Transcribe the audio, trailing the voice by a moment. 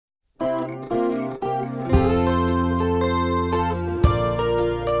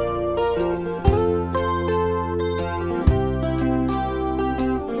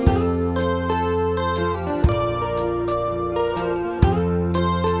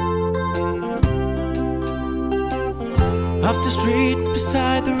Up the street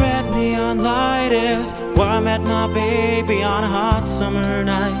beside the red neon light is where I met my baby on a hot summer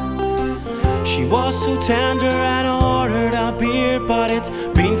night. She was so tender and ordered a beer, but it's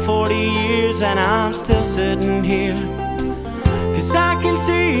been 40 years and I'm still sitting here. 'Cause I can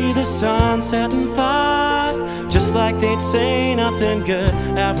see the sun setting fast, just like they'd say nothing good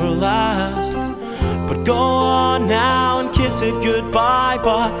ever lasts. But go on now and kiss it goodbye,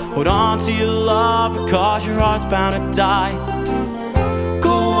 but hold on to your love, cause your heart's bound to die.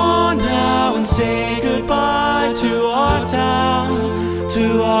 Go on now and say goodbye to our town,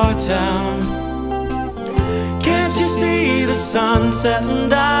 to our town. Can't you see the sun setting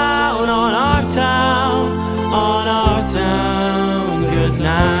down on our town, on our town? Good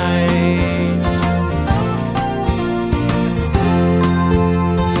night.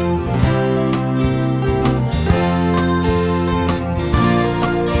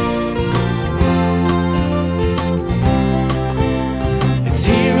 It's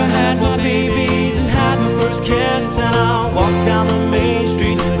here I had my babies and had my first kiss, and I walked down the main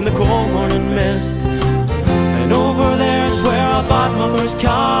street in the cold morning mist. And over there's where I bought my first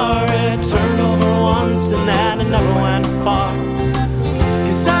car. It turned over once and then it never went far.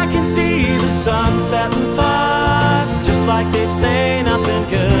 'Cause I can see the sun setting fast, just like they say nothing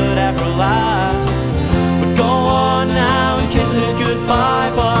good ever lasts. But go on now and kiss it goodbye,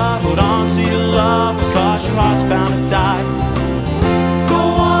 but hold on to your love, cause your heart's bound to die. Go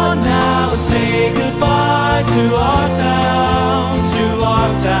on now and say goodbye to our town, to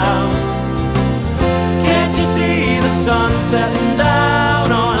our town. Can't you see the sun setting down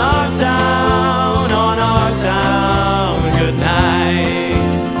on our town, on our town? Good night.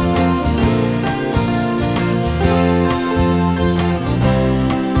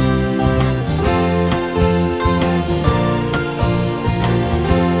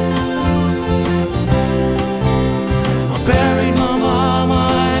 I buried my mama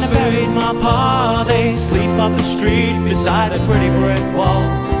and I buried my pa. They sleep up the street beside a pretty brick wall.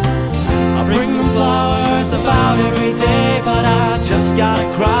 I bring them flowers about every day, but I just gotta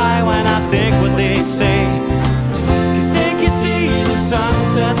cry when I think what they say. 'Cause they can see the sun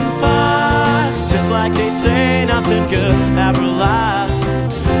setting fast, just like they say nothing good ever lasts.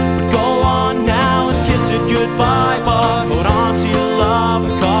 But go on now and kiss it goodbye, but hold on to your love,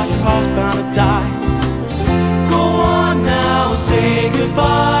 cause your heart's bound to die. Go on now and say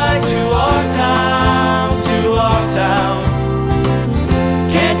goodbye to our town, to our town.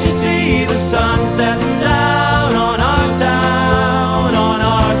 Can't you see the sun setting down on our town, on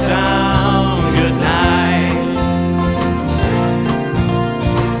our town? Good night.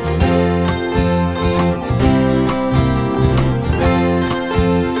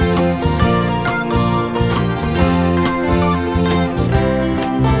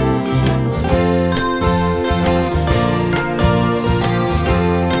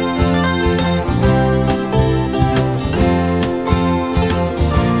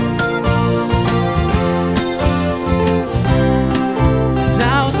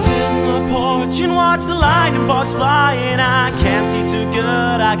 Watch the lightning bugs flying. I can't see too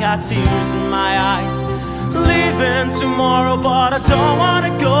good, I got tears in my eyes. Leaving tomorrow, but I don't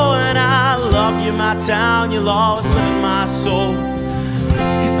wanna go. And I love you, my town, you'll always live in my soul.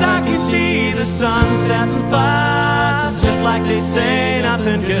 'Cause I can see the sun setting fast, just like they say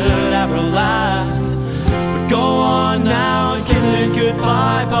nothing good ever lasts. But go on now and kiss it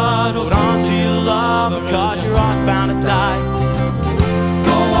goodbye, but hold on to your love, cause your heart's bound to die.